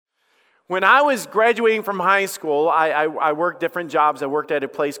When I was graduating from high school, I worked different jobs. I worked at a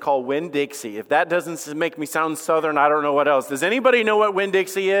place called Winn-Dixie. If that doesn't make me sound Southern, I don't know what else. Does anybody know what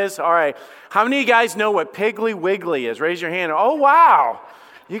Winn-Dixie is? All right. How many of you guys know what Piggly Wiggly is? Raise your hand. Oh, wow.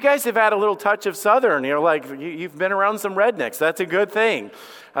 You guys have had a little touch of Southern. You've been around some rednecks. That's a good thing.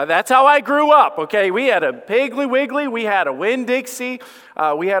 That's how I grew up, okay? We had a Piggly Wiggly. We had a Winn-Dixie.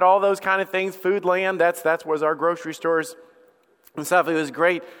 We had all those kind of things. Foodland, that was our grocery stores and stuff. It was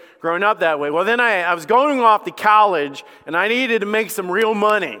great growing up that way. Well, then I was going off to college, and I needed to make some real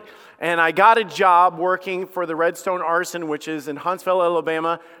money. And I got a job working for the Redstone Arson, which is in Huntsville,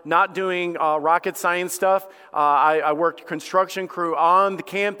 Alabama, not doing rocket science stuff. I worked construction crew on the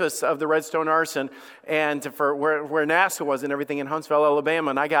campus of the Redstone Arson and for where NASA was and everything in Huntsville,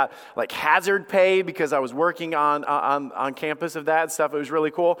 Alabama. And I got like hazard pay because I was working on campus of that stuff. It was really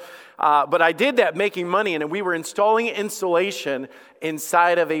cool. But I did that making money, and we were installing insulation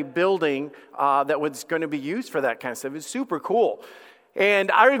inside of a building that was going to be used for that kind of stuff. It was super cool.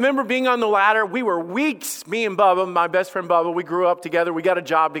 And I remember being on the ladder. We were weeks, me and Bubba, my best friend Bubba, we grew up together. We got a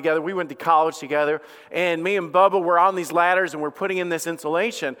job together. We went to college together. And me and Bubba were on these ladders and we're putting in this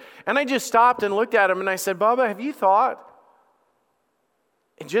insulation. And I just stopped and looked at him and I said, Bubba, have you thought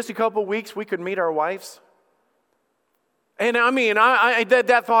in just a couple weeks we could meet our wives? And I mean,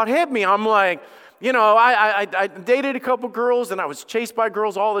 that thought hit me. I'm like, I dated a couple girls and I was chased by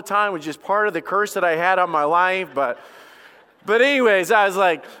girls all the time. It was just part of the curse that I had on my life. But anyways, I was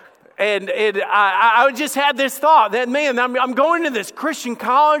like, I just had this thought that, man, I'm going to this Christian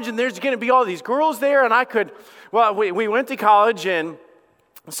college and there's going to be all these girls there. And we went to college and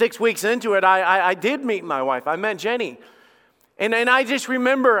 6 weeks into it, I did meet my wife. I met Jenny. And I just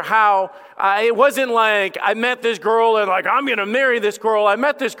remember how it wasn't like I met this girl and like, I'm going to marry this girl. I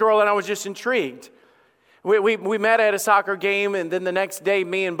met this girl and I was just intrigued. We met at a soccer game, and then the next day,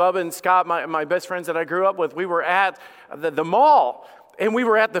 me and Bubba and Scott, my best friends that I grew up with, we were at the mall, and we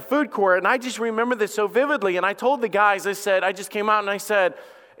were at the food court, and I just remember this so vividly, and I told the guys, I just came out and I said,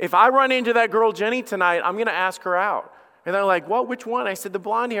 if I run into that girl Jenny tonight, I'm going to ask her out. And they're like, what, which one? I said, the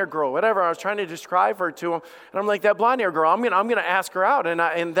blonde-haired girl, whatever. I was trying to describe her to them, and I'm like, that blonde-haired girl, I'm going to ask her out,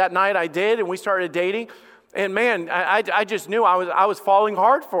 and that night I did, and we started dating. And man, I just knew I was falling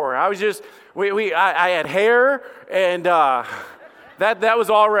hard for her. I was just, I had hair, and that was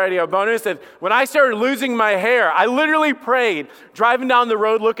already a bonus. And when I started losing my hair, I literally prayed, driving down the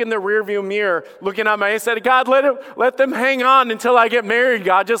road, looking in the rearview mirror, looking at my hair, said, God, let them hang on until I get married,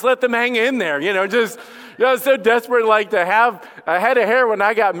 God. Just let them hang in there. I was so desperate like to have a head of hair when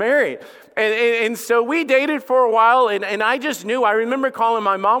I got married. And so we dated for a while, and I just knew. I remember calling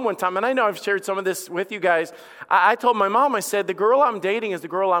my mom one time, and I know I've shared some of this with you guys. I told my mom, I said, the girl I'm dating is the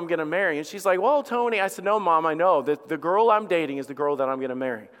girl I'm going to marry. And she's like, well, Tony. I said, no, Mom, I know that the girl I'm dating is the girl that I'm going to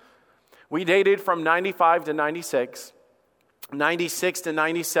marry. We dated from 95 to 96. 96 to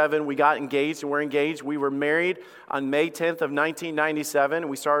 97, we got engaged, and we're engaged. We were married on May 10th of 1997.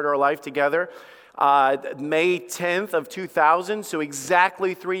 We started our life together. May 10th of 2000, so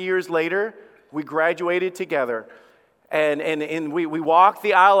exactly 3 years later, we graduated together. And we walked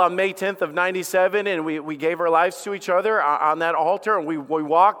the aisle on May 10th of 97, and we gave our lives to each other on that altar. And we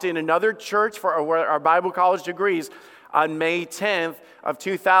walked in another church for our Bible college degrees on May 10th of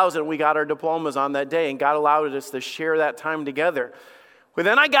 2000. We got our diplomas on that day, and God allowed us to share that time together. Well,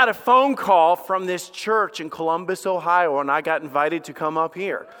 then I got a phone call from this church in Columbus, Ohio, and I got invited to come up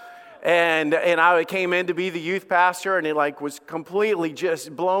here. And I came in to be the youth pastor, and it was completely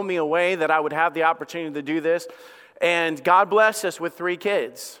just blown me away that I would have the opportunity to do this. And God blessed us with 3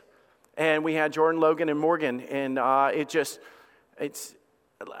 kids. And we had Jordan, Logan, and Morgan. And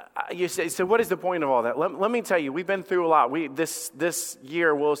you say, so what is the point of all that? Let me tell you, we've been through a lot. This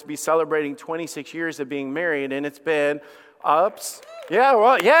year we'll be celebrating 26 years of being married, and it's been ups.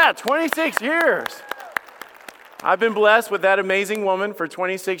 26 years. I've been blessed with that amazing woman for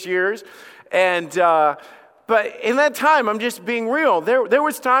 26 years. And but in that time, I'm just being real. There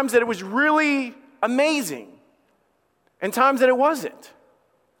was times that it was really amazing and times that it wasn't.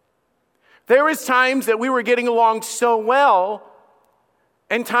 There was times that we were getting along so well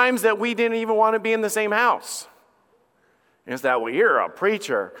and times that we didn't even want to be in the same house. Is that, well, you're a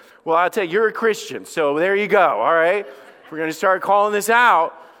preacher. Well, I'll tell you, you're a Christian. So there you go, all right? We're going to start calling this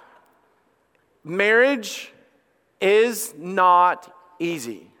out. Marriage is not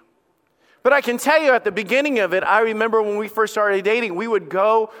easy. But I can tell you at the beginning of it, I remember when we first started dating, we would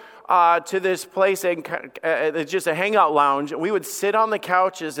go to this place, it's just a hangout lounge, and we would sit on the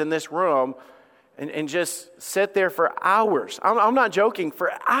couches in this room and just sit there for hours. I'm not joking,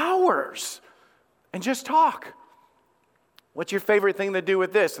 for hours, and just talk. What's your favorite thing to do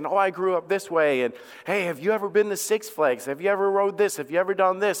with this? And I grew up this way. And hey, have you ever been to Six Flags? Have you ever rode this? Have you ever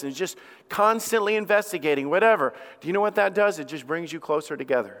done this? And it's just constantly investigating, whatever. Do you know what that does? It just brings you closer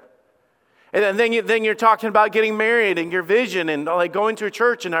together. And then you're talking about getting married and your vision and like going to a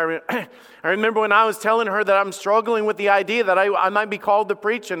church. And I remember when I was telling her that I'm struggling with the idea that I might be called to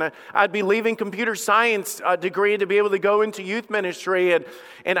preach, and I'd be leaving computer science degree to be able to go into youth ministry.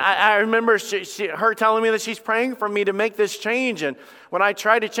 And I remember her telling me that she's praying for me to make this change. And when I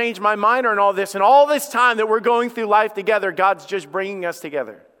tried to change my minor and all this time that we're going through life together, God's just bringing us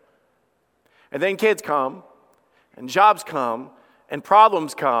together. And then kids come, and jobs come, and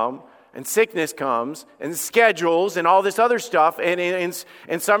problems come, and sickness comes, and schedules, and all this other stuff, and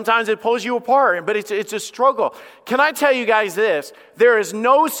sometimes it pulls you apart, but it's a struggle. Can I tell you guys this? There is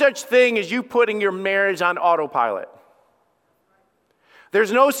no such thing as you putting your marriage on autopilot.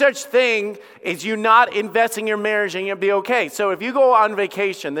 There's no such thing as you not investing in your marriage and you'll be okay. So if you go on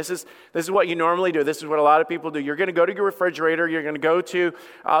vacation, this is what you normally do. This is what a lot of people do. You're going to go to your refrigerator. You're going to go to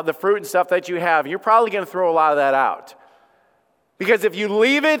the fruit and stuff that you have. You're probably going to throw a lot of that out. Because if you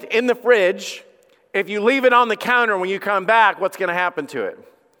leave it in the fridge, if you leave it on the counter when you come back, what's going to happen to it?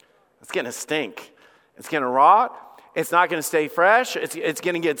 It's going to stink. It's going to rot. It's not going to stay fresh. It's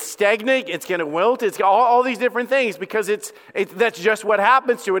going to get stagnant. It's going to wilt. It's all these different things because that's just what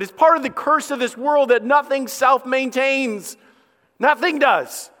happens to it. It's part of the curse of this world that nothing self-maintains. Nothing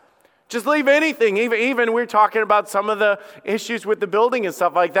does. Just leave anything. Even we're talking about some of the issues with the building and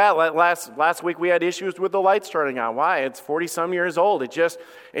stuff like that. Last week we had issues with the lights turning on. Why? It's 40-some years old.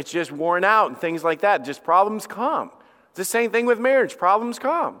 It's just worn out and things like that. Just problems come. It's the same thing with marriage. Problems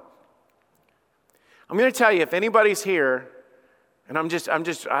come. I'm going to tell you, if anybody's here, and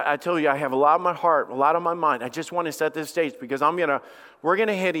I told you I have a lot on my heart, a lot on my mind. I just want to set this stage because we're going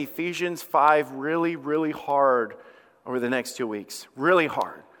to hit Ephesians 5 really, really hard over the next 2 weeks. Really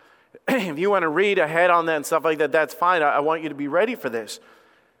hard. If you want to read ahead on that and stuff like that, that's fine. I want you to be ready for this.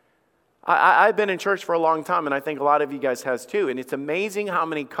 I've been in church for a long time, and I think a lot of you guys has too. And it's amazing how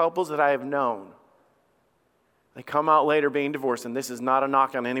many couples that I have known, they come out later being divorced. And this is not a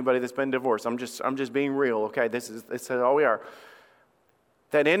knock on anybody that's been divorced. I'm just being real, okay? This is all we are.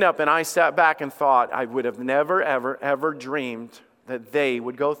 That end up, and I sat back and thought, I would have never, ever, ever dreamed that they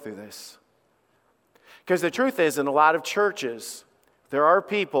would go through this. Because the truth is, in a lot of churches, there are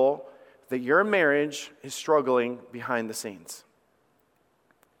people that your marriage is struggling behind the scenes.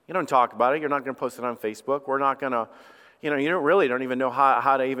 You don't talk about it. You're not going to post it on Facebook. We're not going to, you don't even know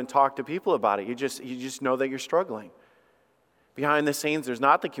how to even talk to people about it. You just know that you're struggling. Behind the scenes, there's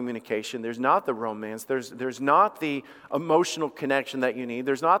not the communication. There's not the romance. There's not the emotional connection that you need.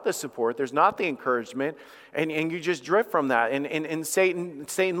 There's not the support. There's not the encouragement. And you just drift from that. And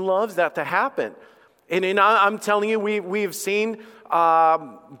Satan loves that to happen. And I'm telling you, we've seen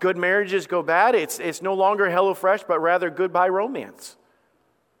good marriages go bad. It's no longer HelloFresh, but rather goodbye romance.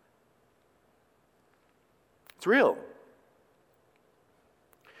 It's real.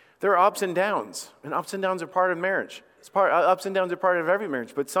 There are ups and downs are part of marriage. Ups and downs are part of every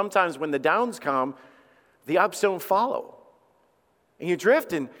marriage. But sometimes when the downs come, the ups don't follow. And you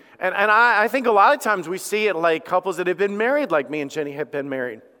drift. And I think a lot of times we see it like couples that have been married like me and Jenny have been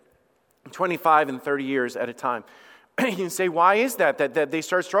married. 25 and 30 years at a time. You can say, why is that they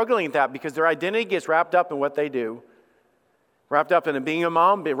start struggling at that? Because their identity gets wrapped up in what they do. Wrapped up in being a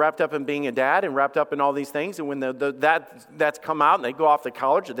mom, wrapped up in being a dad, and wrapped up in all these things. And when that's come out and they go off to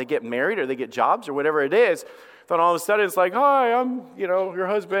college or they get married or they get jobs or whatever it is, then all of a sudden it's like, hi, I'm your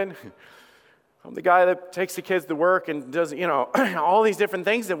husband. I'm the guy that takes the kids to work and does, all these different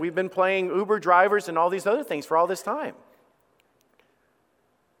things that we've been playing Uber drivers and all these other things for all this time.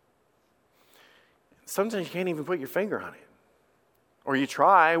 Sometimes you can't even put your finger on it. Or you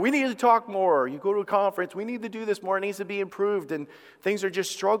try, we need to talk more. You go to a conference, we need to do this more. It needs to be improved. And things are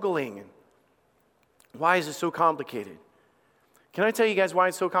just struggling. Why is it so complicated? Can I tell you guys why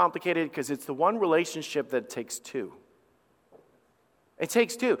it's so complicated? Because it's the one relationship that takes two. It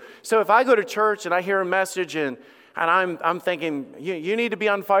takes two. So if I go to church and I hear a message and I'm thinking, you need to be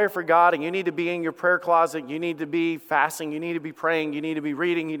on fire for God, and you need to be in your prayer closet, you need to be fasting, you need to be praying, you need to be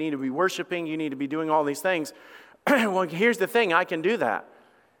reading, you need to be worshiping, you need to be doing all these things. Well, here's the thing, I can do that.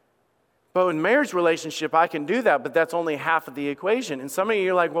 But in marriage relationship, I can do that, but that's only half of the equation. And some of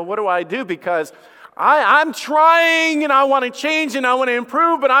you are like, well, what do I do? Because I'm trying, and I want to change, and I want to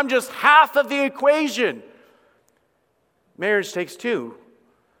improve, but I'm just half of the equation. Marriage takes two.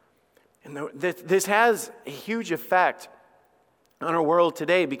 And this has a huge effect on our world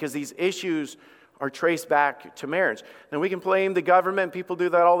today because these issues are traced back to marriage. Now we can blame the government. People do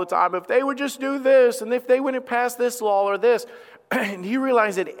that all the time. If they would just do this, and if they wouldn't pass this law or this. And you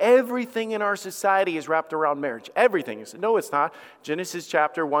realize that everything in our society is wrapped around marriage. Everything. You say, no, it's not. Genesis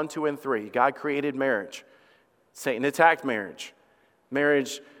chapter 1, 2, and 3. God created marriage. Satan attacked marriage.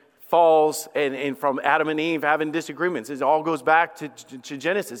 Marriage falls and from Adam and Eve having disagreements. It all goes back to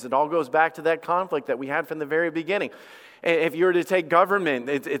Genesis. It all goes back to that conflict that we had from the very beginning. If you were to take government,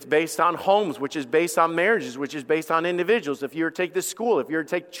 it's based on homes, which is based on marriages, which is based on individuals. If you were to take the school, if you were to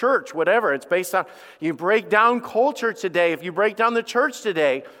take church, whatever, it's based on, you break down culture today. If you break down the church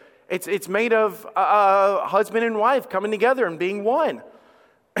today, it's made of husband and wife coming together and being one.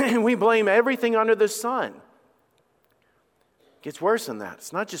 We blame everything under the sun. It gets worse than that.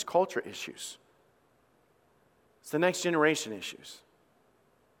 It's not just culture issues. It's the next generation issues.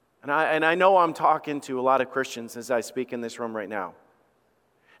 And I know I'm talking to a lot of Christians as I speak in this room right now.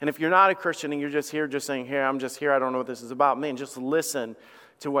 And if you're not a Christian and you're just here just saying, here, I'm just here, I don't know what this is about, man, just listen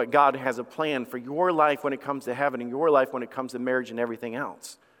to what God has a plan for your life when it comes to heaven and your life when it comes to marriage and everything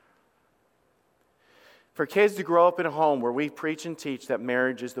else. For kids to grow up in a home where we preach and teach that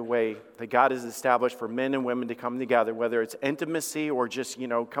marriage is the way that God has established for men and women to come together, whether it's intimacy or just,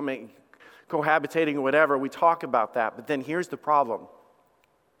 cohabitating or whatever, we talk about that. But then here's the problem.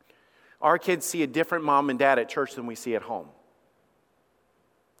 Our kids see a different mom and dad at church than we see at home.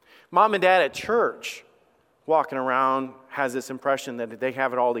 Mom and dad at church, walking around, has this impression that they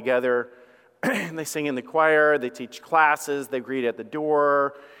have it all together. They sing in the choir, they teach classes, they greet at the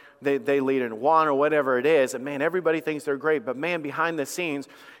door, they lead in one or whatever it is. And man, everybody thinks they're great. But man, behind the scenes,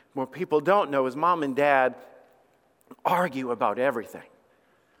 what people don't know is mom and dad argue about everything.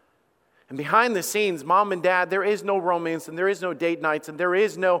 And behind the scenes, mom and dad, there is no romance and there is no date nights and there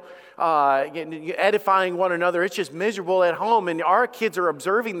is no edifying one another. It's just miserable at home. And our kids are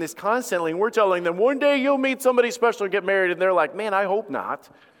observing this constantly. And we're telling them, one day you'll meet somebody special and get married. And they're like, man, I hope not.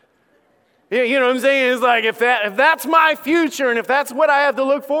 You know what I'm saying? It's like, if that's my future and if that's what I have to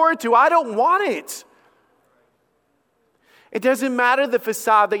look forward to, I don't want it. It doesn't matter the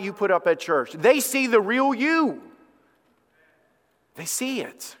facade that you put up at church. They see the real you. They see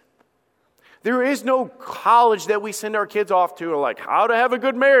it. There is no college that we send our kids off to, like how to have a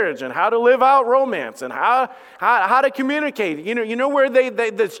good marriage and how to live out romance and how to communicate. You know where they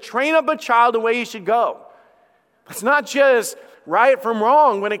train up a child the way he should go. It's not just right from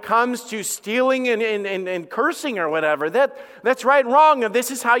wrong when it comes to stealing and cursing or whatever. That's right and wrong. And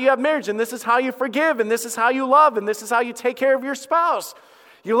this is how you have marriage, and this is how you forgive, and this is how you love, and this is how you take care of your spouse.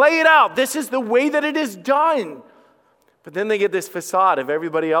 You lay it out. This is the way that it is done. But then they get this facade of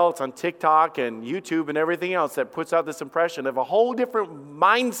everybody else on TikTok and YouTube and everything else that puts out this impression of a whole different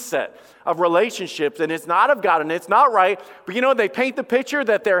mindset of relationships. And it's not of God and it's not right. But they paint the picture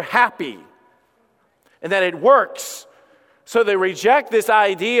that they're happy and that it works. So they reject this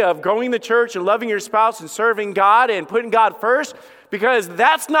idea of going to church and loving your spouse and serving God and putting God first because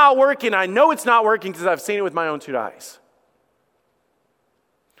that's not working. I know it's not working because I've seen it with my own two eyes.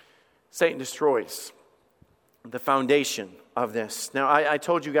 Satan destroys the foundation of this. Now, I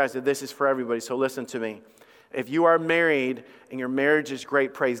told you guys that this is for everybody, so listen to me. If you are married and your marriage is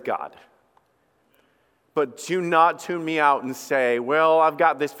great, praise God. But do not tune me out and say, well, I've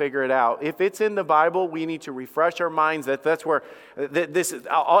got this figured out. If it's in the Bible, we need to refresh our minds. That's where this is,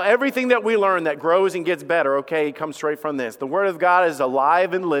 everything that we learn that grows and gets better, it comes straight from this. The Word of God is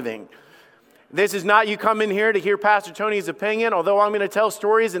alive and living. This is not you come in here to hear Pastor Tony's opinion, although I'm going to tell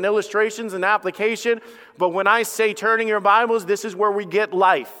stories and illustrations and application. But when I say turning your Bibles, this is where we get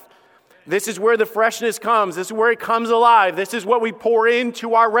life. This is where the freshness comes. This is where it comes alive. This is what we pour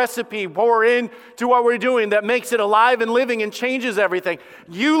into our recipe, pour into what we're doing that makes it alive and living and changes everything.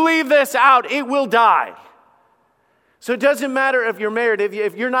 You leave this out, it will die. So it doesn't matter if you're married,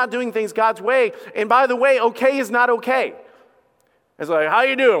 if you're not doing things God's way. And by the way, okay is not okay. It's like, how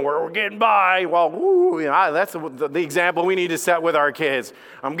you doing? We're getting by. Well, that's the example we need to set with our kids.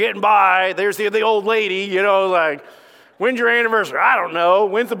 I'm getting by. There's the old lady, like, when's your anniversary? I don't know.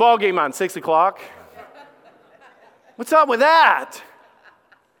 When's the ball game on? 6 o'clock? What's up with that?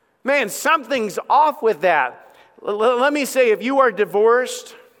 Man, something's off with that. Let me say, if you are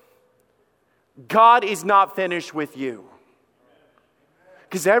divorced, God is not finished with you.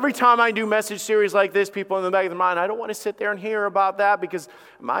 Because every time I do message series like this, people in the back of their mind, I don't want to sit there and hear about that because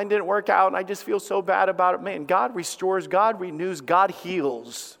mine didn't work out and I just feel so bad about it. Man, God restores, God renews, God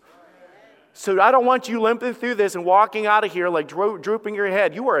heals. So I don't want you limping through this and walking out of here like drooping your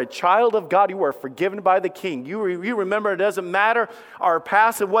head. You are a child of God. You are forgiven by the King. You remember it doesn't matter our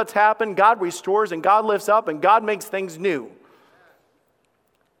past of what's happened. God restores and God lifts up and God makes things new.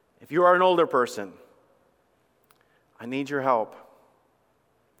 If you are an older person, I need your help.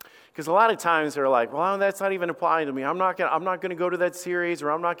 Because a lot of times they're like, well, that's not even applying to me. I'm not going to go to that series,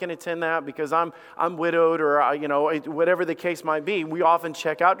 or I'm not going to attend that because I'm widowed, or whatever the case might be. We often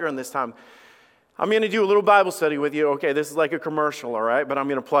check out during this time. I'm going to do a little Bible study with you. Okay, this is like a commercial, all right? But I'm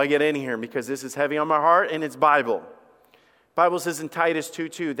going to plug it in here because this is heavy on my heart, and it's Bible. Bible says in Titus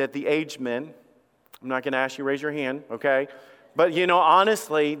 2:2 that the aged men, I'm not going to ask you to raise your hand, okay? But,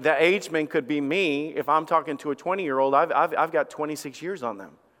 honestly, the aged men could be me. If I'm talking to a 20-year-old, I've got 26 years on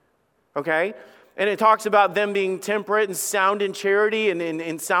them. Okay? And it talks about them being temperate and sound in charity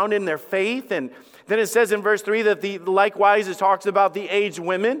and sound in their faith. And then it says in verse 3 that likewise it talks about the aged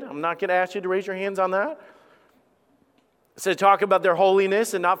women. I'm not going to ask you to raise your hands on that. So it talks about their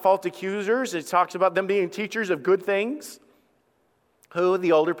holiness and not false accusers. It talks about them being teachers of good things. Who?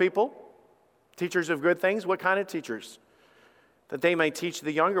 The older people. Teachers of good things. What kind of teachers? That they may teach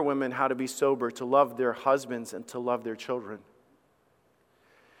the younger women how to be sober, to love their husbands, and to love their children.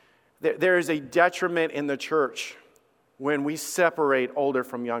 There is a detriment in the church when we separate older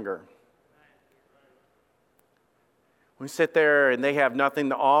from younger. We sit there and they have nothing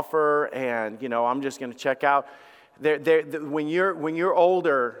to offer, and I'm just going to check out. When you're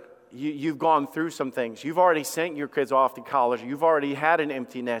older, you've gone through some things. You've already sent your kids off to college. You've already had an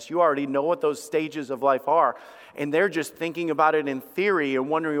empty nest. You already know what those stages of life are, and they're just thinking about it in theory and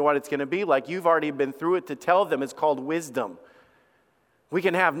wondering what it's going to be like. You've already been through it to tell them. It's called wisdom. We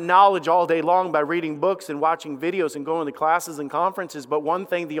can have knowledge all day long by reading books and watching videos and going to classes and conferences, but one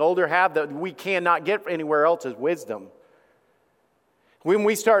thing the older have that we cannot get anywhere else is wisdom. When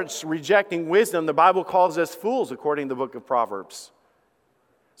we start rejecting wisdom, the Bible calls us fools, according to the book of Proverbs.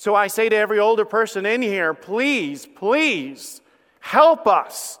 So I say to every older person in here, please, please, help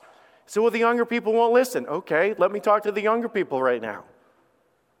us. So the younger people won't listen. Okay, let me talk to the younger people right now.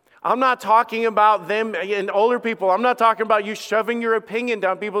 I'm not talking about them and older people. I'm not talking about you shoving your opinion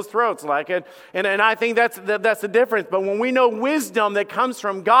down people's throats like it. And I think that's the difference. But when we know wisdom that comes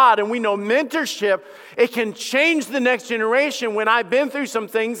from God and we know mentorship, it can change the next generation. When I've been through some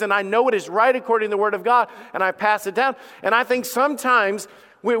things and I know it is right according to the Word of God and I pass it down. And I think sometimes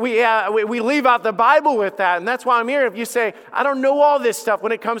we leave out the Bible with that. And that's why I'm here. If you say, I don't know all this stuff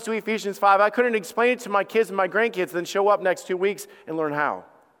when it comes to Ephesians 5, I couldn't explain it to my kids and my grandkids, then show up next 2 weeks and learn how.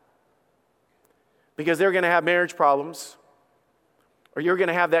 Because they're going to have marriage problems. Or you're going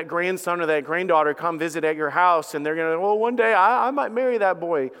to have that grandson or that granddaughter come visit at your house, and they're going to, well, one day I might marry that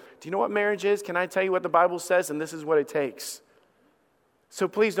boy. Do you know what marriage is? Can I tell you what the Bible says? And this is what it takes. So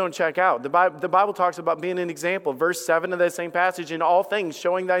please don't check out. The Bible talks about being an example. Verse 7 of that same passage, in all things,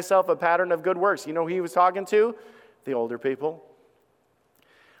 showing thyself a pattern of good works. You know who he was talking to? The older people.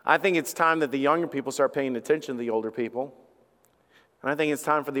 I think it's time that the younger people start paying attention to the older people. And I think it's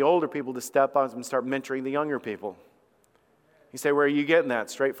time for the older people to step up and start mentoring the younger people. You say, where are you getting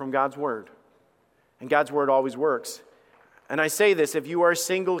that? Straight from God's Word. And God's Word always works. And I say this, if you are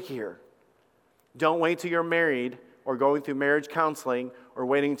single here, don't wait till you're married or going through marriage counseling or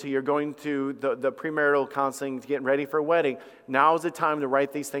waiting till you're going to the premarital counseling to get ready for a wedding. Now is the time to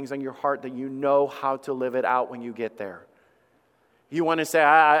write these things on your heart that you know how to live it out when you get there. You want to say,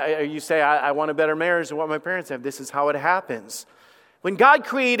 I want a better marriage than what my parents have. This is how it happens. When God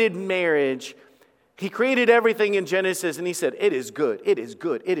created marriage, He created everything in Genesis, and He said, it is good, it is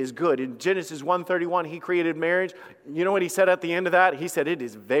good, it is good. In Genesis 1:31, He created marriage. You know what He said at the end of that? He said, it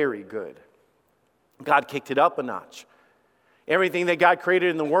is very good. God kicked it up a notch. Everything that God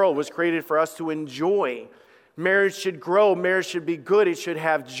created in the world was created for us to enjoy. Marriage should grow. Marriage should be good. It should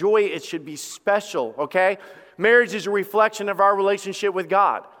have joy. It should be special, okay? Marriage is a reflection of our relationship with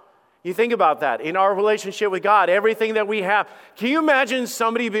God. You think about that. In our relationship with God, everything that we have. Can you imagine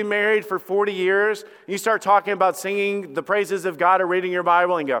somebody being married for 40 years? You start talking about singing the praises of God or reading your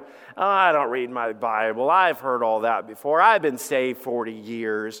Bible and go, oh, I don't read my Bible. I've heard all that before. I've been saved 40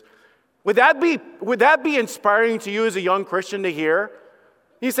 years. Would that be inspiring to you as a young Christian to hear?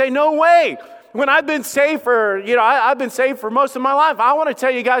 You say, no way. When I've been saved I've been saved for most of my life. I want to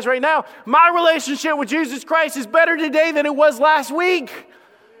tell you guys right now, my relationship with Jesus Christ is better today than it was last week.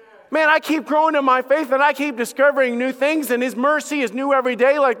 Man, I keep growing in my faith and I keep discovering new things, and His mercy is new every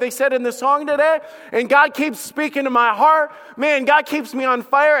day, like they said in the song today. And God keeps speaking to my heart. Man, God keeps me on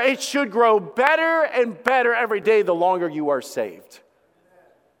fire. It should grow better and better every day the longer you are saved.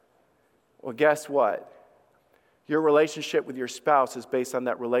 Well, guess what? Your relationship with your spouse is based on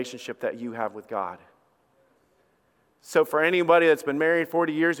that relationship that you have with God. So for anybody that's been married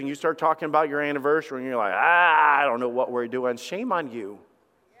 40 years and you start talking about your anniversary and you're like, I don't know what we're doing, shame on you.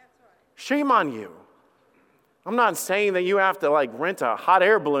 Shame on you. I'm not saying that you have to rent a hot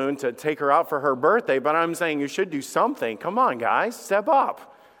air balloon to take her out for her birthday, but I'm saying you should do something. Come on, guys, step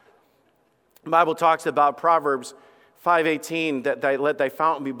up. The Bible talks about Proverbs 5:18, that let thy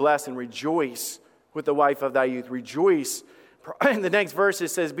fountain be blessed and rejoice with the wife of thy youth. Rejoice. In the next verse it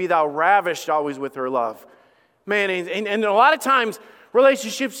says, be thou ravished always with her love. Man, and a lot of times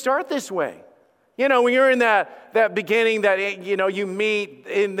relationships start this way. When you're in that beginning that, you meet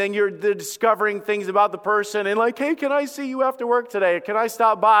and then you're discovering things about the person and hey, can I see you after work today? Can I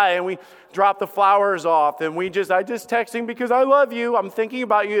stop by? And we drop the flowers off and I just texting because I love you. I'm thinking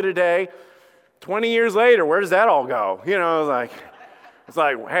about you today. 20 years later, where does that all go? It's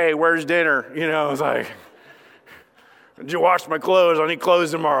like, hey, where's dinner? It's like, did you wash my clothes? I need clothes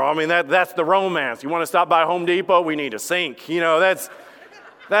tomorrow. I mean, that's the romance. You want to stop by Home Depot? We need a sink.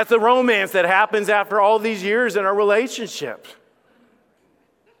 That's the romance that happens after all these years in our relationship.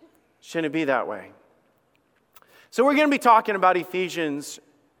 Shouldn't it be that way? So we're going to be talking about Ephesians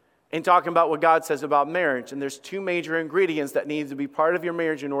and talking about what God says about marriage. And there's two major ingredients that need to be part of your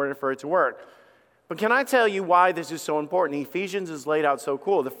marriage in order for it to work. But can I tell you why this is so important? Ephesians is laid out so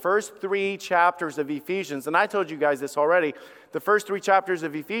cool. The first 3 chapters of Ephesians, and I told you guys this already, the first 3 chapters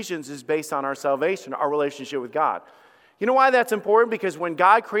of Ephesians is based on our salvation, our relationship with God. You know why that's important? Because when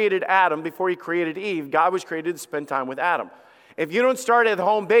God created Adam, before he created Eve, God was created to spend time with Adam. If you don't start at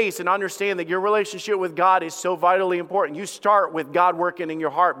home base and understand that your relationship with God is so vitally important, you start with God working in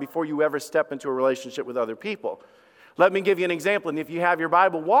your heart before you ever step into a relationship with other people. Let me give you an example, and if you have your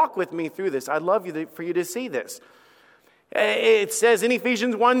Bible, walk with me through this. I'd love for you to see this. It says in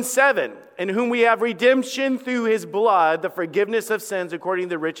Ephesians 1:7, in whom we have redemption through his blood, the forgiveness of sins according to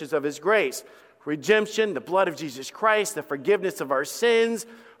the riches of his grace. Redemption, the blood of Jesus Christ, the forgiveness of our sins,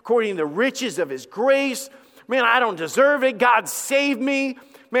 according to the riches of his grace. Man, I don't deserve it. God saved me.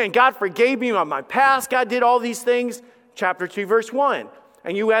 Man, God forgave me of my past. God did all these things. Chapter 2, verse 1.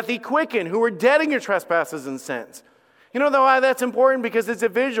 And you hath he quickened, who were dead in your trespasses and sins. You know why that's important? Because it's a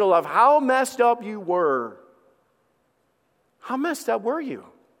visual of how messed up you were. How messed up were you?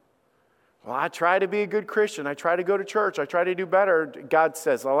 Well, I try to be a good Christian. I try to go to church. I try to do better. God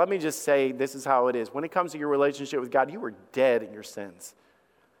says, well, let me just say this is how it is. When it comes to your relationship with God, you were dead in your sins.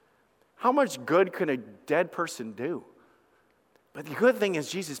 How much good can a dead person do? But the good thing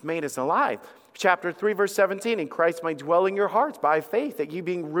is Jesus made us alive. Chapter 3, verse 17, and Christ might dwell in your hearts by faith, that you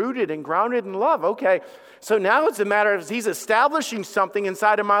being rooted and grounded in love. Okay, so now it's a matter of he's establishing something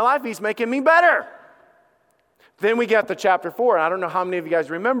inside of my life. He's making me better. Then we get to chapter 4. And I don't know how many of you guys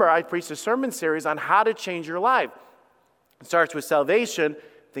remember, I preached a sermon series on how to change your life. It starts with salvation,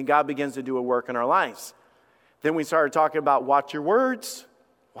 then God begins to do a work in our lives. Then we started talking about watch your words,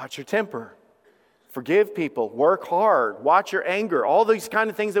 watch your temper, forgive people, work hard, watch your anger, all these kind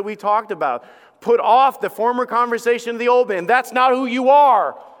of things that we talked about. Put off the former conversation of the old man. That's not who you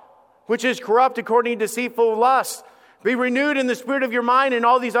are, which is corrupt according to deceitful lust. Be renewed in the spirit of your mind and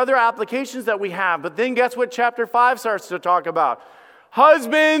all these other applications that we have. But then guess what chapter 5 starts to talk about?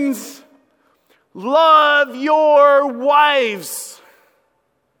 Husbands, love your wives.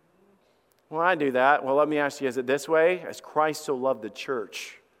 Well, I do that. Well, let me ask you, is it this way? As Christ so loved the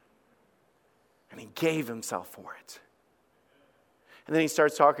church, and he gave himself for it. And then he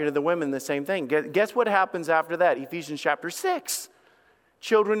starts talking to the women the same thing. Guess what happens after that? Ephesians chapter 6.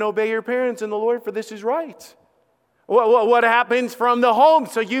 Children, obey your parents in the Lord, for this is right. What happens from the home?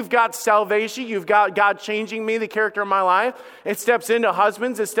 So you've got salvation. You've got God changing me, the character of my life. It steps into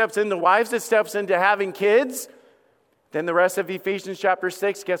husbands. It steps into wives. It steps into having kids. Then the rest of Ephesians chapter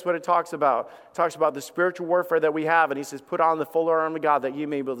 6, guess what it talks about? It talks about the spiritual warfare that we have. And he says, put on the full armor of God that you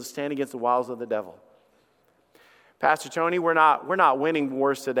may be able to stand against the wiles of the devil. Pastor Tony, we're not winning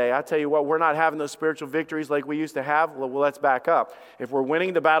wars today. I tell you what, we're not having those spiritual victories like we used to have. Well, let's back up. If we're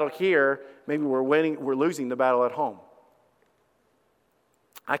winning the battle here, maybe we're losing the battle at home.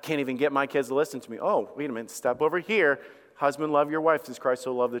 I can't even get my kids to listen to me. Oh, wait a minute, step over here. Husband, love your wife as Christ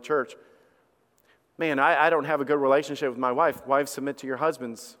so loved the church. Man, I don't have a good relationship with my wife. Wives, submit to your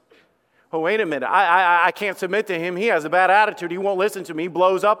husbands. Oh, wait a minute. I can't submit to him. He has a bad attitude. He won't listen to me. He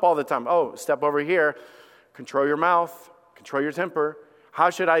blows up all the time. Oh, step over here. Control your mouth. Control your temper. How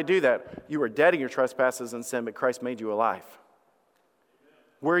should I do that? You were dead in your trespasses and sin, but Christ made you alive.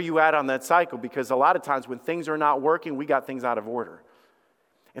 Where are you at on that cycle? Because a lot of times when things are not working, we got things out of order.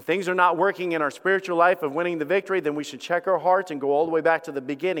 If things are not working in our spiritual life of winning the victory, then we should check our hearts and go all the way back to the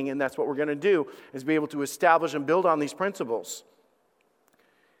beginning. And that's what we're going to do, is be able to establish and build on these principles.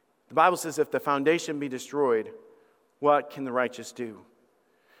 The Bible says if the foundation be destroyed, what can the righteous do?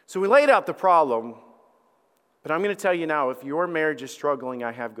 So we laid out the problem, but I'm going to tell you now, if your marriage is struggling,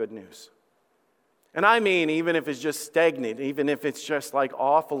 I have good news. And I mean, even if it's just stagnant, even if it's just like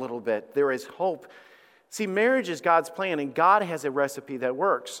off a little bit, there is hope. See, marriage is God's plan, and God has a recipe that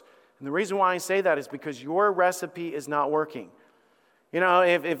works. And the reason why I say that is because your recipe is not working. You know,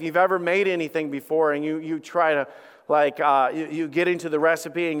 if you've ever made anything before and you try to, you get into the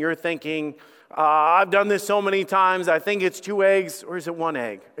recipe and you're thinking, I've done this so many times, I think it's 2 eggs, or is it 1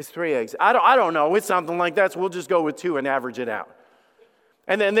 egg? It's 3 eggs. I don't know. It's something like that, so we'll just go with 2 and average it out.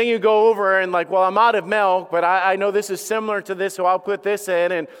 And then you go over and I'm out of milk, but I know this is similar to this, so I'll put this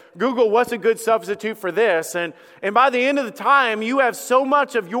in. And Google, what's a good substitute for this? And by the end of the time, you have so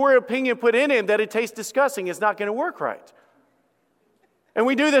much of your opinion put in it that it tastes disgusting. It's not going to work right. And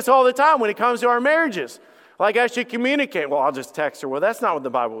we do this all the time when it comes to our marriages. Like, I should communicate. Well, I'll just text her. Well, that's not what the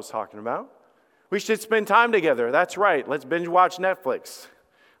Bible was talking about. We should spend time together. That's right. Let's binge watch Netflix.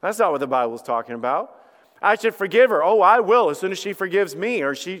 That's not what the Bible was talking about. I should forgive her. Oh, I will as soon as she forgives me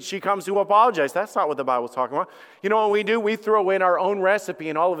or she comes to apologize. That's not what the Bible was talking about. You know what we do? We throw in our own recipe,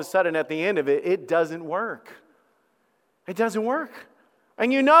 and all of a sudden at the end of it, it doesn't work. It doesn't work.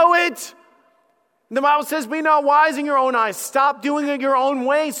 And you know it. The Bible says, be not wise in your own eyes. Stop doing it your own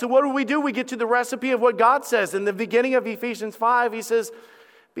way. So what do? We get to the recipe of what God says. In the beginning of Ephesians 5, he says,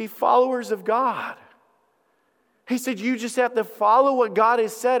 be followers of God. He said, you just have to follow what God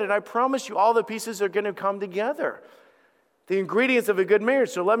has said, and I promise you all the pieces are going to come together. The ingredients of a good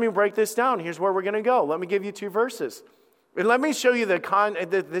marriage. So let me break this down. Here's where we're going to go. Let me give you 2 verses. And let me show you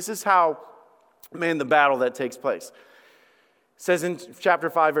this is how, the battle that takes place. It says in chapter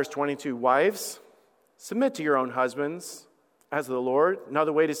 5, verse 22, wives, submit to your own husbands as the Lord.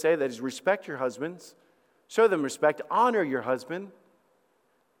 Another way to say that is respect your husbands. Show them respect. Honor your husband.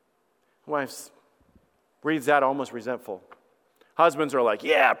 Wives, reads that almost resentful. Husbands are like,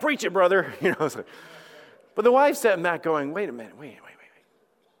 yeah, preach it, brother. But the wife sat back going, wait a minute, wait.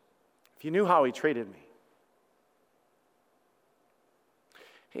 If you knew how he treated me.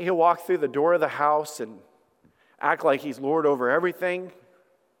 He'll walk through the door of the house and act like he's Lord over everything.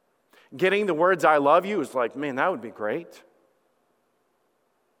 Getting the words, I love you, is like, man, that would be great.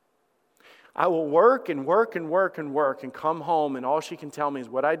 I will work and come home, and all she can tell me is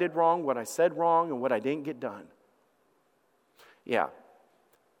what I did wrong, what I said wrong, and what I didn't get done. Yeah.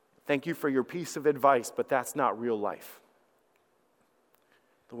 Thank you for your piece of advice, but that's not real life.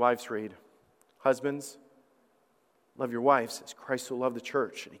 The wives read, husbands, love your wives as Christ so loved the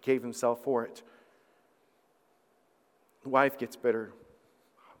church, and he gave himself for it. The wife gets bitter.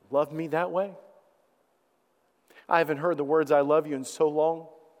 Love me that way? I haven't heard the words I love you in so long.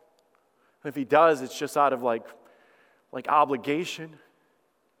 If he does, it's just out of like obligation.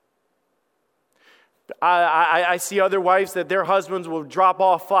 I see other wives that their husbands will drop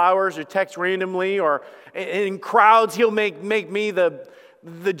off flowers or text randomly, or in crowds he'll make me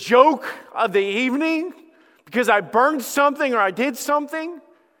the joke of the evening because I burned something or I did something.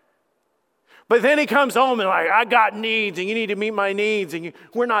 But then he comes home and I got needs and you need to meet my needs, and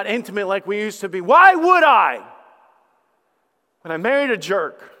we're not intimate like we used to be. Why would I? When I married a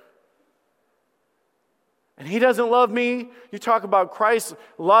jerk. And he doesn't love me. You talk about Christ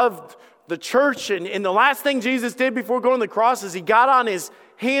loved the church. And the last thing Jesus did before going to the cross is he got on his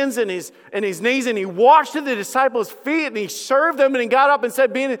hands and his knees and he washed the disciples' feet and he served them, and he got up and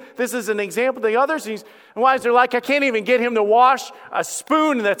said, this is an example to the others. And wives are like, I can't even get him to wash a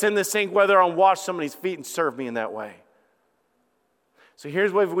spoon that's in the sink, whether I'll wash somebody's feet and serve me in that way. So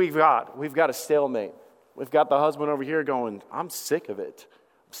here's what we've got. We've got a stalemate. We've got the husband over here going, I'm sick of it.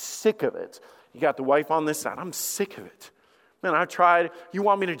 I'm sick of it. You got the wife on this side. I'm sick of it. Man, I tried. You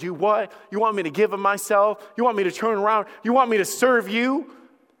want me to do what? You want me to give of myself? You want me to turn around? You want me to serve you?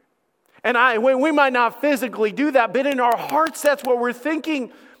 And we might not physically do that, but in our hearts, that's what we're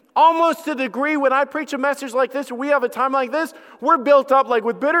thinking. Almost to the degree when I preach a message like this, or we have a time like this, we're built up like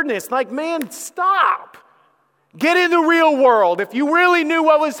with bitterness. Like, man, stop. Get in the real world. If you really knew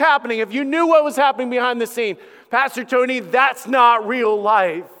what was happening, if you knew what was happening behind the scene, Pastor Tony, that's not real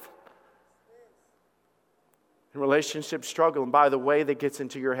life. Relationship struggle, and by the way, that gets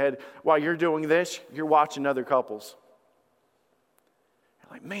into your head while you're doing this, you're watching other couples.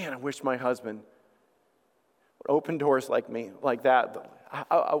 You're like, man, I wish my husband would open doors like me, like that.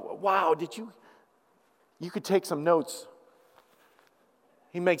 Wow, you could take some notes.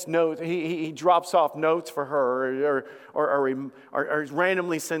 He makes notes. He drops off notes for her, or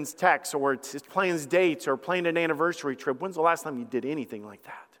randomly sends texts, or plans dates, or planned an anniversary trip. When's the last time you did anything like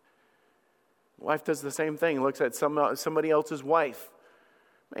that? Wife does the same thing, looks at somebody else's wife.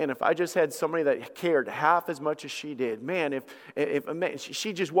 Man, if I just had somebody that cared half as much as she did. Man, if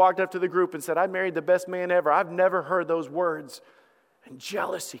she just walked up to the group and said, I married the best man ever. I've never heard those words. And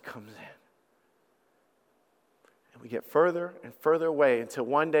jealousy comes in. We get further and further away until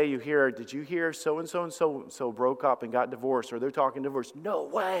one day you hear, did you hear so-and-so and so-and-so broke up and got divorced, or they're talking divorce? No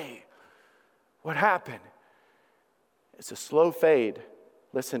way. What happened? It's a slow fade.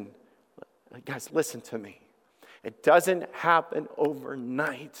 Listen, guys, listen to me. It doesn't happen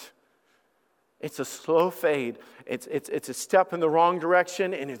overnight. It's a slow fade. It's a step in the wrong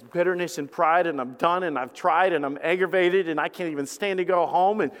direction, and it's bitterness and pride, and I'm done, and I've tried, and I'm aggravated, and I can't even stand to go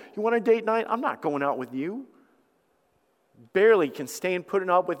home, and you want a date night? I'm not going out with you. Barely can stand putting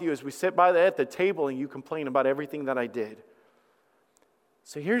up with you as we sit at the table and you complain about everything that I did.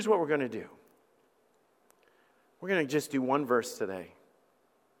 So here's what we're going to do. We're going to just do one verse today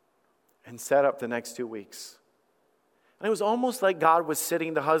and set up the next 2 weeks. And it was almost like God was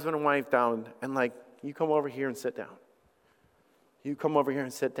sitting the husband and wife down and like, you come over here and sit down. You come over here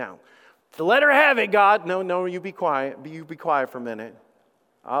and sit down. To let her have it, God. No, you be quiet. You be quiet for a minute.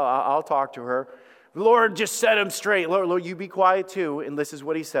 I'll talk to her. Lord, just set him straight. Lord, you be quiet too. And this is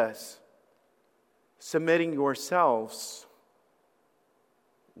what he says. Submitting yourselves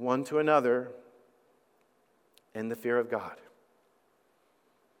one to another in the fear of God.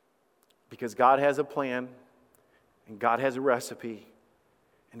 Because God has a plan, and God has a recipe,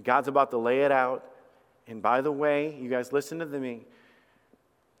 and God's about to lay it out. And by the way, you guys listen to me.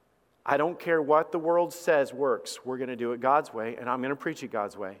 I don't care what the world says works. We're going to do it God's way, and I'm going to preach it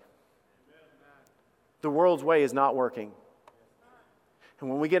God's way. The world's way is not working. And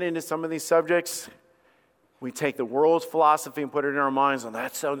when we get into some of these subjects, we take the world's philosophy and put it in our minds, and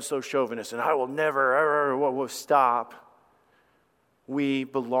that sounds so chauvinist, and I will never, we'll stop. We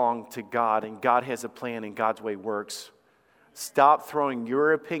belong to God, and God has a plan, and God's way works. Stop throwing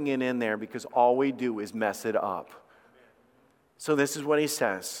your opinion in there, because all we do is mess it up. So this is what he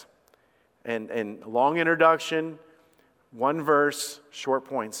says. And long introduction, one verse, short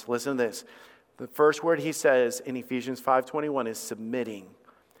points. Listen to this. The first word he says in Ephesians 5:21 is submitting.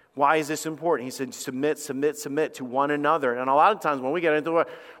 Why is this important? He said, submit to one another. And a lot of times when we get into it,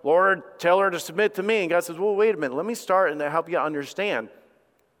 Lord, tell her to submit to me. And God says, well, wait a minute. Let me start and help you understand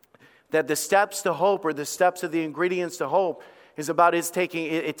that the steps to hope, or the steps of the ingredients to hope, is about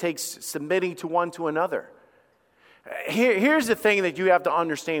it takes submitting to one to another. Here's the thing that you have to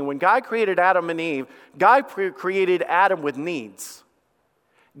understand. When God created Adam and Eve, God created Adam with needs.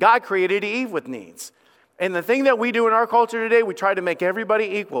 God created Eve with needs. And the thing that we do in our culture today, we try to make everybody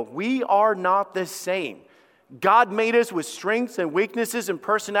equal. We are not the same. God made us with strengths and weaknesses and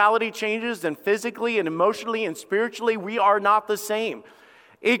personality changes, and physically and emotionally and spiritually, we are not the same.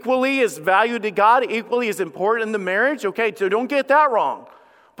 Equally as valued to God, equally as important in the marriage. Okay, so don't get that wrong.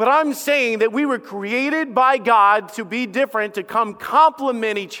 But I'm saying that we were created by God to be different, to come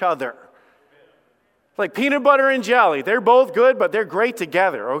complement each other. Like peanut butter and jelly. They're both good, but they're great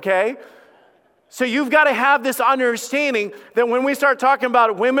together, okay? So you've got to have this understanding that when we start talking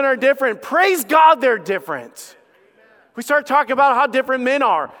about women are different, praise God they're different. We start talking about how different men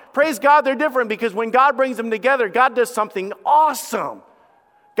are. Praise God they're different, because when God brings them together, God does something awesome.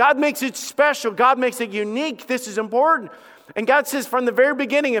 God makes it special. God makes it unique. This is important. And God says from the very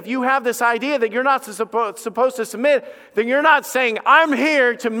beginning, if you have this idea that you're not supposed to submit, then you're not saying, I'm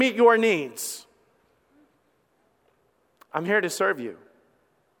here to meet your needs. I'm here to serve you.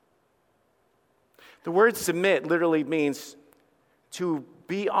 The word submit literally means to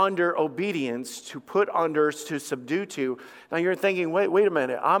be under obedience, to put under, to subdue to. Now you're thinking, wait a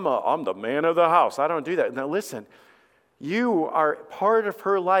minute, I'm the man of the house. I don't do that. Now listen, you are part of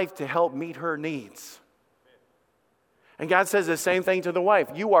her life to help meet her needs. And God says the same thing to the wife.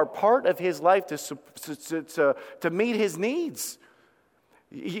 You are part of his life to meet his needs.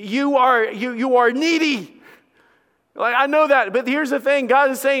 You are needy. Like, I know that, but here's the thing. God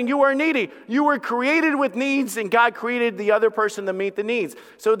is saying you are needy. You were created with needs, and God created the other person to meet the needs.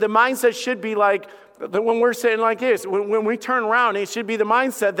 So the mindset should be like, when we're saying like this, when we turn around, it should be the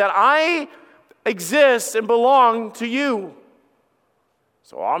mindset that I exist and belong to you.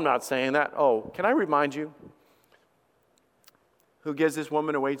 So I'm not saying that. Oh, can I remind you? Who gives this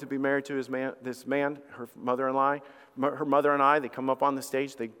woman away to be married to this man, her mother-in-law, they come up on the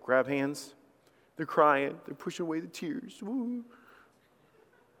stage, they grab hands. They're crying. They're pushing away the tears. Woo.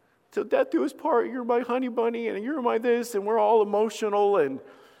 Till death do us part. You're my honey bunny, and you're my this, and we're all emotional, and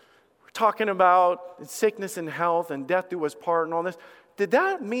we're talking about sickness and health, and death do us part, and all this.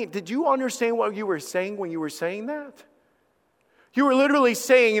 Did you understand what you were saying when you were saying that? You were literally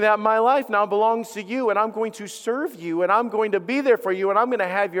saying that my life now belongs to you, and I'm going to serve you, and I'm going to be there for you, and I'm going to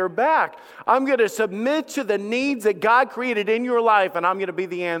have your back. I'm going to submit to the needs that God created in your life, and I'm going to be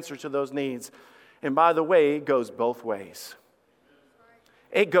the answer to those needs. And by the way, it goes both ways.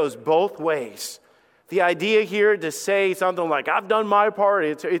 It goes both ways. The idea here to say something like, I've done my part,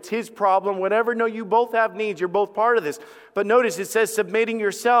 it's his problem, whatever. No, you both have needs. You're both part of this. But notice it says submitting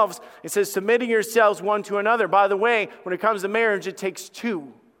yourselves. It says submitting yourselves one to another. By the way, when it comes to marriage, it takes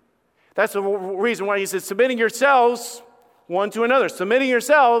two. That's the reason why he says submitting yourselves one to another. Submitting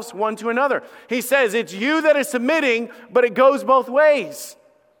yourselves one to another. He says it's you that is submitting, but it goes both ways.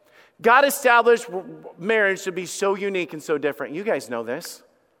 God established marriage to be so unique and so different. You guys know this.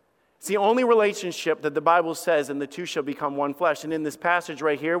 It's the only relationship that the Bible says, and the two shall become one flesh. And in this passage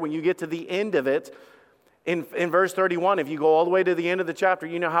right here, when you get to the end of it, in verse 31, if you go all the way to the end of the chapter,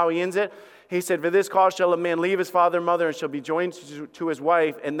 you know how he ends it? He said, for this cause shall a man leave his father and mother and shall be joined to his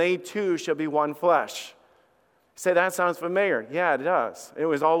wife, and they two shall be one flesh. You say, that sounds familiar. Yeah, it does. It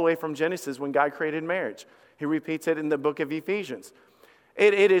was all the way from Genesis when God created marriage. He repeats it in the book of Ephesians.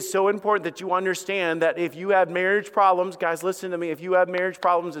 It is so important that you understand that if you have marriage problems, guys, listen to me. If you have marriage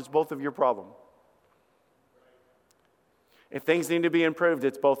problems, it's both of your problem. If things need to be improved,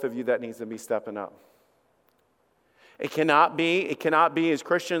 it's both of you that needs to be stepping up. It cannot be as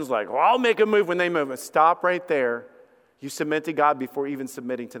Christians like, well, I'll make a move when they move. Stop right there. You submit to God before even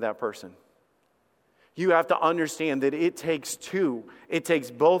submitting to that person. You have to understand that it takes two. It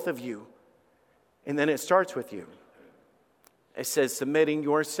takes both of you. And then it starts with you. It says submitting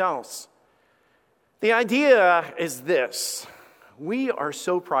yourselves. The idea is this. We are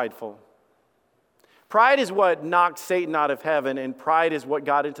so prideful. Pride is what knocked Satan out of heaven, and pride is what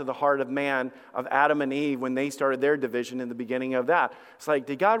got into the heart of man, of Adam and Eve, when they started their division in the beginning of that. It's like,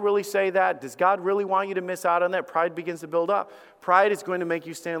 did God really say that? Does God really want you to miss out on that? Pride begins to build up. Pride is going to make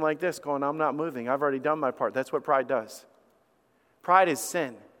you stand like this, going, I'm not moving. I've already done my part. That's what pride does. Pride is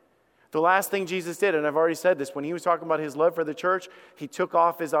sin. The last thing Jesus did, and I've already said this, when he was talking about his love for the church, he took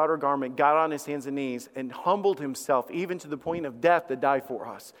off his outer garment, got on his hands and knees, and humbled himself, even to the point of death, to die for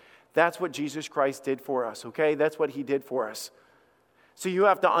us. That's what Jesus Christ did for us, okay? That's what he did for us. So you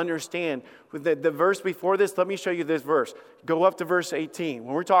have to understand, with the verse before this, let me show you this verse. Go up to verse 18.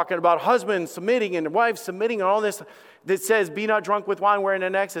 When we're talking about husbands submitting and wives submitting and all this, that says, be not drunk with wine wherein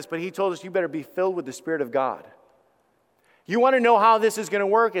in excess, but he told us you better be filled with the Spirit of God. You want to know how this is going to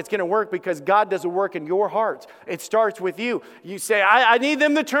work? It's going to work because God does a work in your heart. It starts with you. You say, I need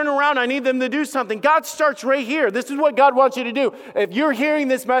them to turn around. I need them to do something. God starts right here. This is what God wants you to do. If you're hearing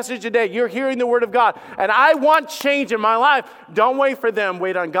this message today, you're hearing the Word of God, and I want change in my life, don't wait for them.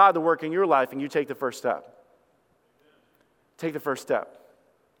 Wait on God to work in your life, and you take the first step. Take the first step.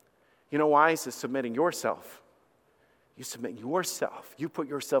 You know why? He says submitting yourself. You submit yourself. You put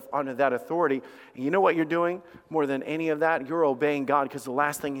yourself under that authority. And you know what you're doing? More than any of that, you're obeying God, because the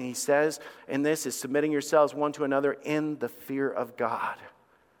last thing he says in this is submitting yourselves one to another in the fear of God.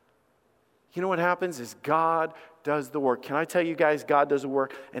 You know what happens is God does the work. Can I tell you guys, God does the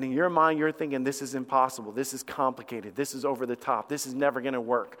work, and in your mind you're thinking this is impossible, this is complicated, this is over the top, this is never going to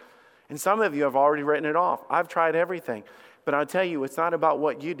work. And some of you have already written it off. I've tried everything. But I'll tell you, it's not about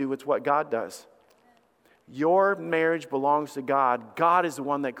what you do, it's what God does. Your marriage belongs to God. God is the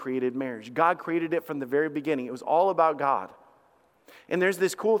one that created marriage. God created it from the very beginning. It was all about God. And there's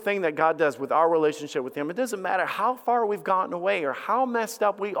this cool thing that God does with our relationship with him. It doesn't matter how far we've gotten away or how messed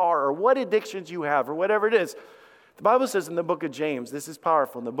up we are or what addictions you have or whatever it is. The Bible says in the book of James, this is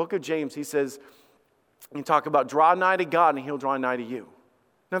powerful. In the book of James, he says, you talk about draw nigh to God and he'll draw nigh to you.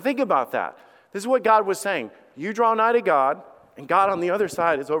 Now think about that. This is what God was saying. You draw nigh to God, and God on the other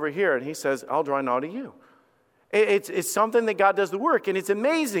side is over here, and he says, I'll draw nigh to you. It's something that God does the work. And it's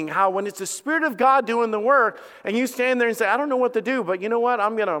amazing how when it's the Spirit of God doing the work, and you stand there and say, I don't know what to do, but you know what?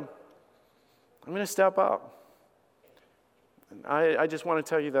 I'm gonna step up. And I just want to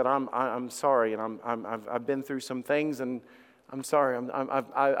tell you that I'm sorry, and I've been through some things, and I'm sorry.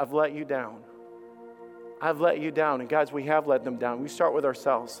 I've let you down. I've let you down. And guys, we have let them down. We start with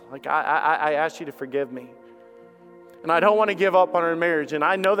ourselves. Like, I ask you to forgive me. And I don't want to give up on our marriage. And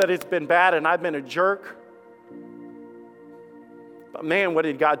I know that it's been bad, and I've been a jerk. But man, what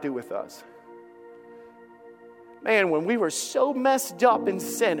did God do with us? Man, when we were so messed up in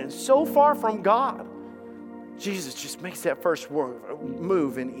sin and so far from God, Jesus just makes that first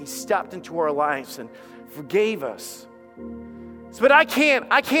move, and he stepped into our lives and forgave us. But I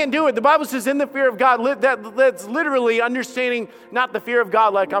can't do it. The Bible says in the fear of God, that's literally understanding not the fear of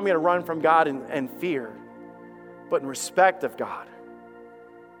God like I'm going to run from God and fear, but in respect of God.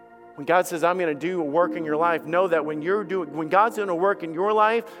 When God says, I'm going to do a work in your life, know that when God's doing a work in your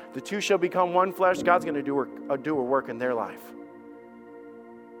life, the two shall become one flesh. God's going to do a work in their life.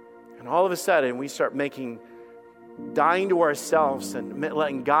 And all of a sudden, we start making dying to ourselves and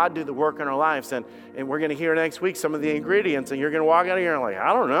letting God do the work in our lives. And we're going to hear next week some of the ingredients, and you're going to walk out of here and like,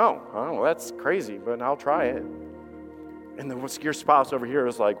 I don't know, that's crazy, but I'll try it. And your spouse over here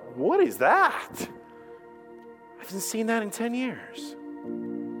is like, what is that? I haven't seen that in 10 years.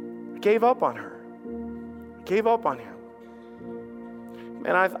 I gave up on her. I gave up on him.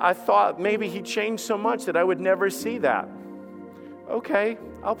 And I thought maybe he changed so much that I would never see that. Okay,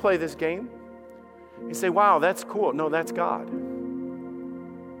 I'll play this game. You say, wow, that's cool. No, that's God.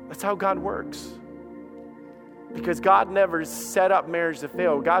 That's how God works. Because God never set up marriage to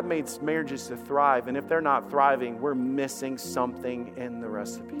fail. God made marriages to thrive. And if they're not thriving, we're missing something in the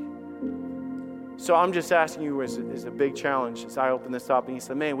recipe. So I'm just asking you as a big challenge as I open this up. And you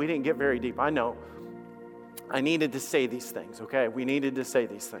said, man, we didn't get very deep. I know. I needed to say these things, okay? We needed to say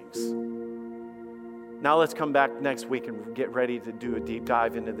these things. Now let's come back next week and get ready to do a deep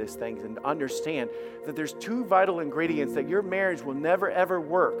dive into these things and understand that there's 2 vital ingredients that your marriage will never, ever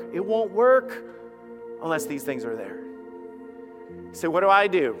work. It won't work unless these things are there. So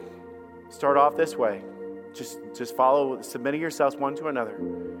what do? Start off this way. Just follow, submitting yourselves one to another.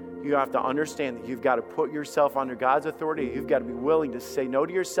 You have to understand that you've got to put yourself under God's authority. You've got to be willing to say no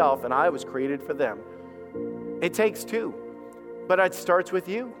to yourself, and I was created for them. It takes 2, but it starts with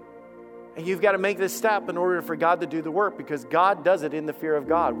you. And you've got to make this step in order for God to do the work, because God does it in the fear of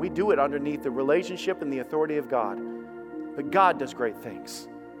God. We do it underneath the relationship and the authority of God. But God does great things.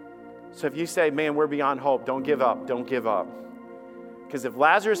 So if you say, man, we're beyond hope, don't give up. Don't give up. Because if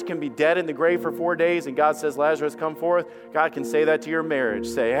Lazarus can be dead in the grave for 4 days and God says, Lazarus, come forth, God can say that to your marriage.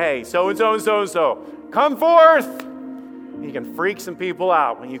 Say, hey, so-and-so and so-and-so, come forth. You can freak some people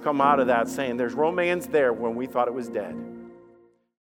out when you come out of that saying there's romance there when we thought it was dead.